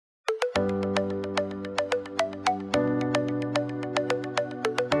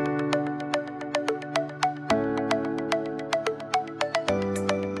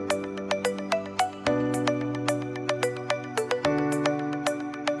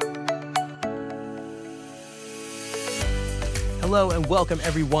Hello and welcome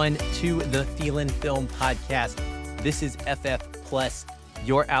everyone to the Feelin' Film Podcast. This is FF Plus,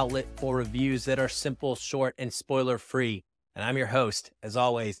 your outlet for reviews that are simple, short, and spoiler-free. And I'm your host, as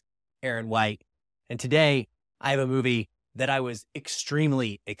always, Aaron White. And today, I have a movie that I was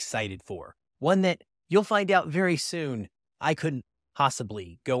extremely excited for. One that you'll find out very soon I couldn't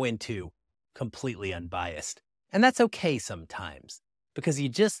possibly go into completely unbiased. And that's okay sometimes, because you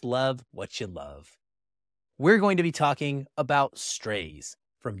just love what you love. We're going to be talking about Strays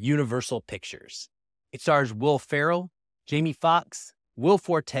from Universal Pictures. It stars Will Ferrell, Jamie Foxx, Will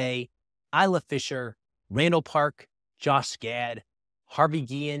Forte, Isla Fisher, Randall Park, Josh Gad, Harvey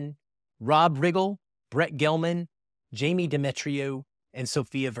Guillen, Rob Riggle, Brett Gelman, Jamie Demetriou, and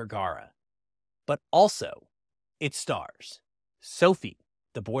Sofia Vergara. But also, it stars Sophie,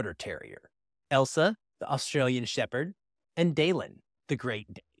 the Border Terrier, Elsa, the Australian Shepherd, and Dalen, the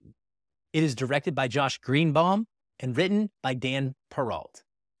Great Dane. It is directed by Josh Greenbaum and written by Dan Perrault.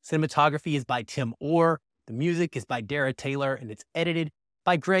 Cinematography is by Tim Orr, the music is by Dara Taylor, and it's edited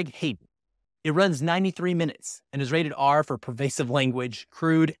by Greg Hayden. It runs 93 minutes and is rated R for pervasive language,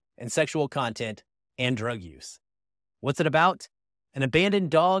 crude and sexual content, and drug use. What's it about? An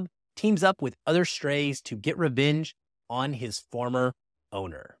abandoned dog teams up with other strays to get revenge on his former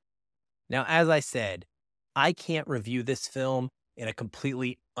owner. Now, as I said, I can't review this film in a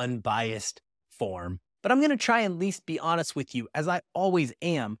completely unbiased form, but I'm going to try and at least be honest with you, as I always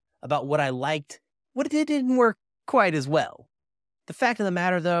am, about what I liked, what didn't work quite as well. The fact of the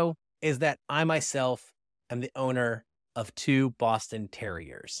matter, though, is that I myself am the owner of 2 Boston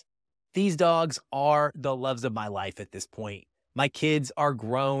Terriers. These dogs are the loves of my life at this point. My kids are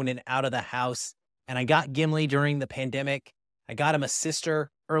grown and out of the house, and I got Gimli during the pandemic. I got him a sister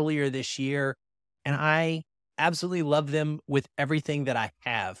earlier this year, and I absolutely love them with everything that I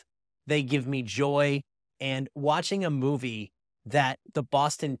have. They give me joy, and watching a movie that the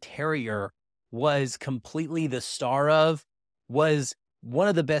Boston Terrier was completely the star of was one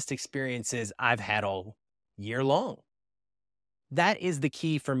of the best experiences I've had all year long. That is the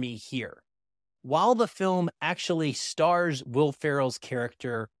key for me here. While the film actually stars Will Ferrell's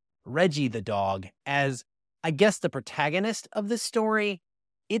character, Reggie the dog, as I guess the protagonist of the story,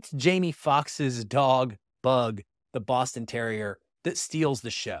 it's Jamie Foxx's dog, Bug, the Boston Terrier, that steals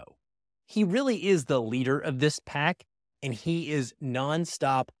the show. He really is the leader of this pack, and he is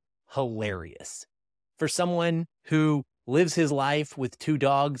nonstop hilarious. For someone who lives his life with 2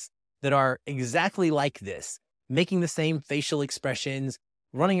 dogs that are exactly like this, making the same facial expressions,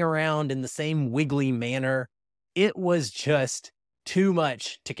 running around in the same wiggly manner, it was just too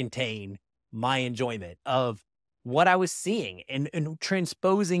much to contain my enjoyment of what I was seeing and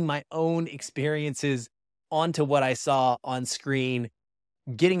transposing my own experiences onto what I saw on screen,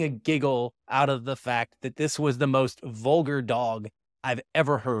 getting a giggle out of the fact that this was the most vulgar dog I've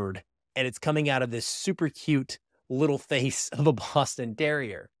ever heard, and it's coming out of this super cute little face of a Boston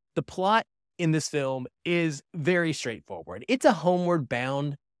Terrier. The plot in this film is very straightforward. It's a homeward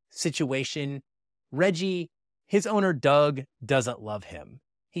bound situation. Reggie, his owner Doug, doesn't love him.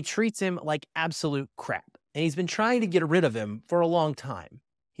 He treats him like absolute crap, and he's been trying to get rid of him for a long time.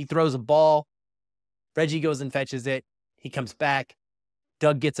 He throws a ball. Reggie goes and fetches it. He comes back.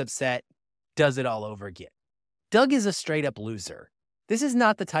 Doug gets upset, does it all over again. Doug is a straight up loser. This is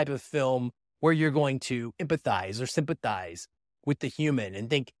not the type of film where you're going to empathize or sympathize with the human and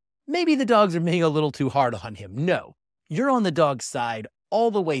think, maybe the dogs are being a little too hard on him. No, you're on the dog's side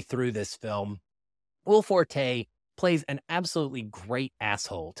all the way through this film. Will Forte plays an absolutely great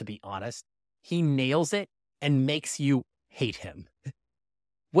asshole, to be honest. He nails it and makes you hate him.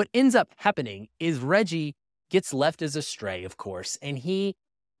 What ends up happening is Reggie gets left as a stray, of course, and he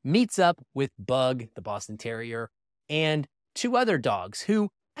meets up with Bug, the Boston Terrier, and 2 other dogs who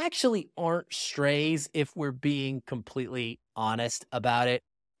actually aren't strays if we're being completely honest about it.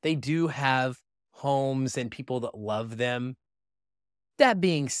 They do have homes and people that love them. That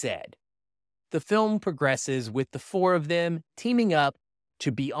being said, the film progresses with the 4 of them teaming up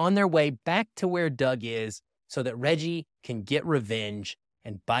to be on their way back to where Doug is so that Reggie can get revenge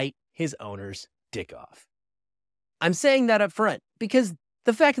and bite his owner's dick off. I'm saying that up front because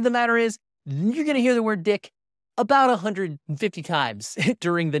the fact of the matter is you're going to hear the word dick about 150 times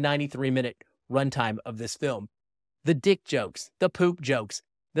during the 93-minute runtime of this film. The dick jokes, the poop jokes,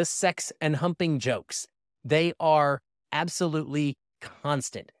 the sex and humping jokes, they are absolutely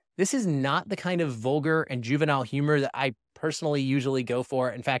constant. This is not the kind of vulgar and juvenile humor that I personally usually go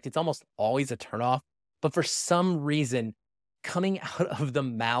for. In fact, it's almost always a turnoff. But for some reason, coming out of the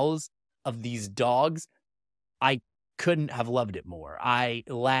mouths of these dogs, I couldn't have loved it more. I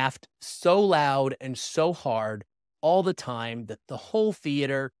laughed so loud and so hard all the time, that the whole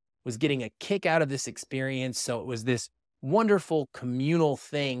theater was getting a kick out of this experience. So it was this wonderful communal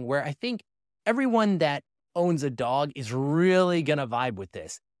thing where I think everyone that owns a dog is really going to vibe with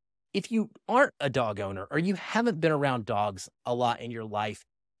this. If you aren't a dog owner or you haven't been around dogs a lot in your life,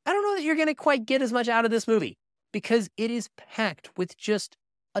 I don't know that you're going to quite get as much out of this movie because it is packed with just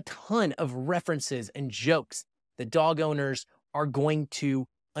a ton of references and jokes that dog owners are going to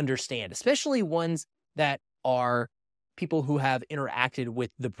understand, especially ones that are people who have interacted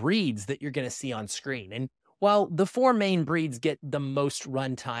with the breeds that you're going to see on screen. And while the 4 main breeds get the most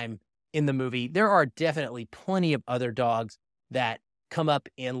runtime in the movie, there are definitely plenty of other dogs that come up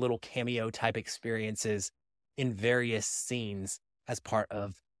in little cameo type experiences in various scenes as part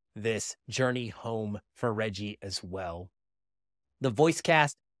of this journey home for Reggie as well. The voice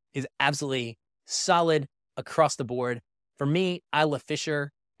cast is absolutely solid across the board. For me, Isla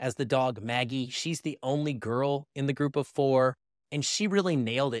Fisher as the dog Maggie, she's the only girl in the group of 4, and she really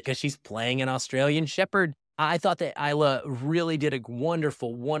nailed it because she's playing an Australian Shepherd. I thought that Isla really did a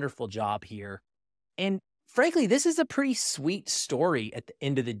wonderful, wonderful job here. And frankly, this is a pretty sweet story at the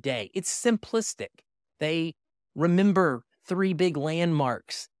end of the day. It's simplistic. They remember 3 big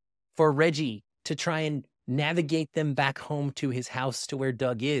landmarks for Reggie to try and navigate them back home to his house to where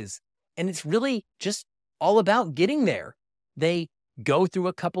Doug is. And it's really just all about getting there. They go through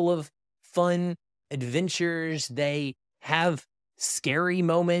a couple of fun adventures. They have scary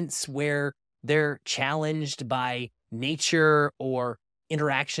moments where they're challenged by nature or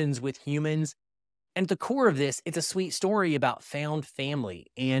interactions with humans. And at the core of this, it's a sweet story about found family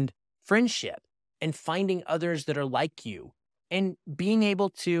and friendship and finding others that are like you and being able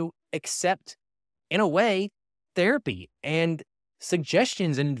to accept, in a way, therapy and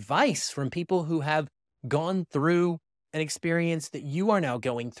suggestions and advice from people who have gone through an experience that you are now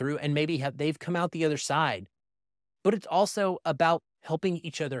going through and maybe they've come out the other side. But it's also about helping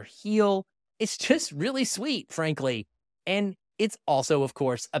each other heal. It's just really sweet, frankly. And it's also, of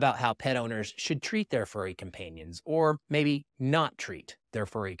course, about how pet owners should treat their furry companions or maybe not treat their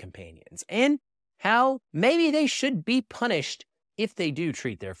furry companions and how maybe they should be punished if they do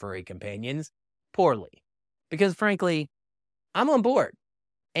treat their furry companions poorly. Because frankly, I'm on board.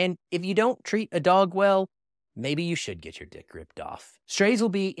 And if you don't treat a dog well, maybe you should get your dick ripped off. Strays will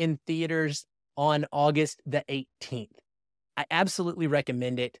be in theaters on August the 18th. I absolutely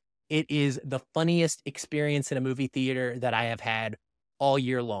recommend it. It is the funniest experience in a movie theater that I have had all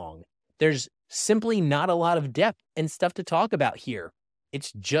year long. There's simply not a lot of depth and stuff to talk about here.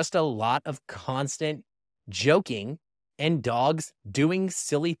 It's just a lot of constant joking and dogs doing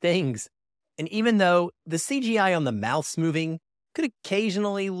silly things. And even though the CGI on the mouths moving could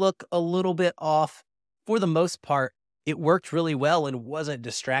occasionally look a little bit off, for the most part, it worked really well and wasn't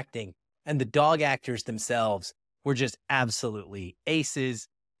distracting. And the dog actors themselves were just absolutely aces.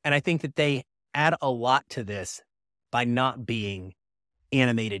 And I think that they add a lot to this by not being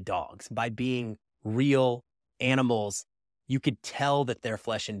animated dogs, by being real animals. You could tell that they're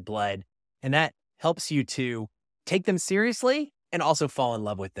flesh and blood, and that helps you to take them seriously and also fall in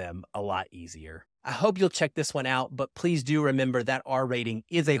love with them a lot easier. I hope you'll check this one out, but please do remember that R rating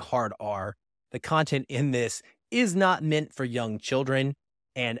is a hard R. The content in this is not meant for young children,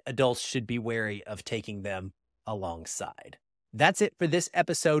 and adults should be wary of taking them alongside. That's it for this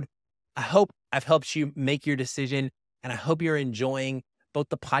episode. I hope I've helped you make your decision, and I hope you're enjoying both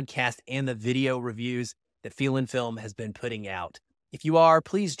the podcast and the video reviews that Feel and Film has been putting out. If you are,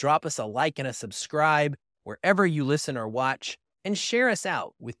 please drop us a like and a subscribe wherever you listen or watch, and share us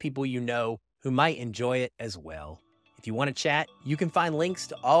out with people you know who might enjoy it as well. If you want to chat, you can find links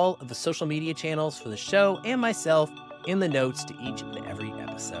to all of the social media channels for the show and myself in the notes to each and every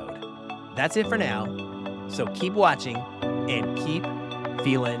episode. That's it for now. So keep watching and keep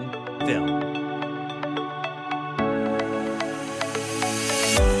feeling film.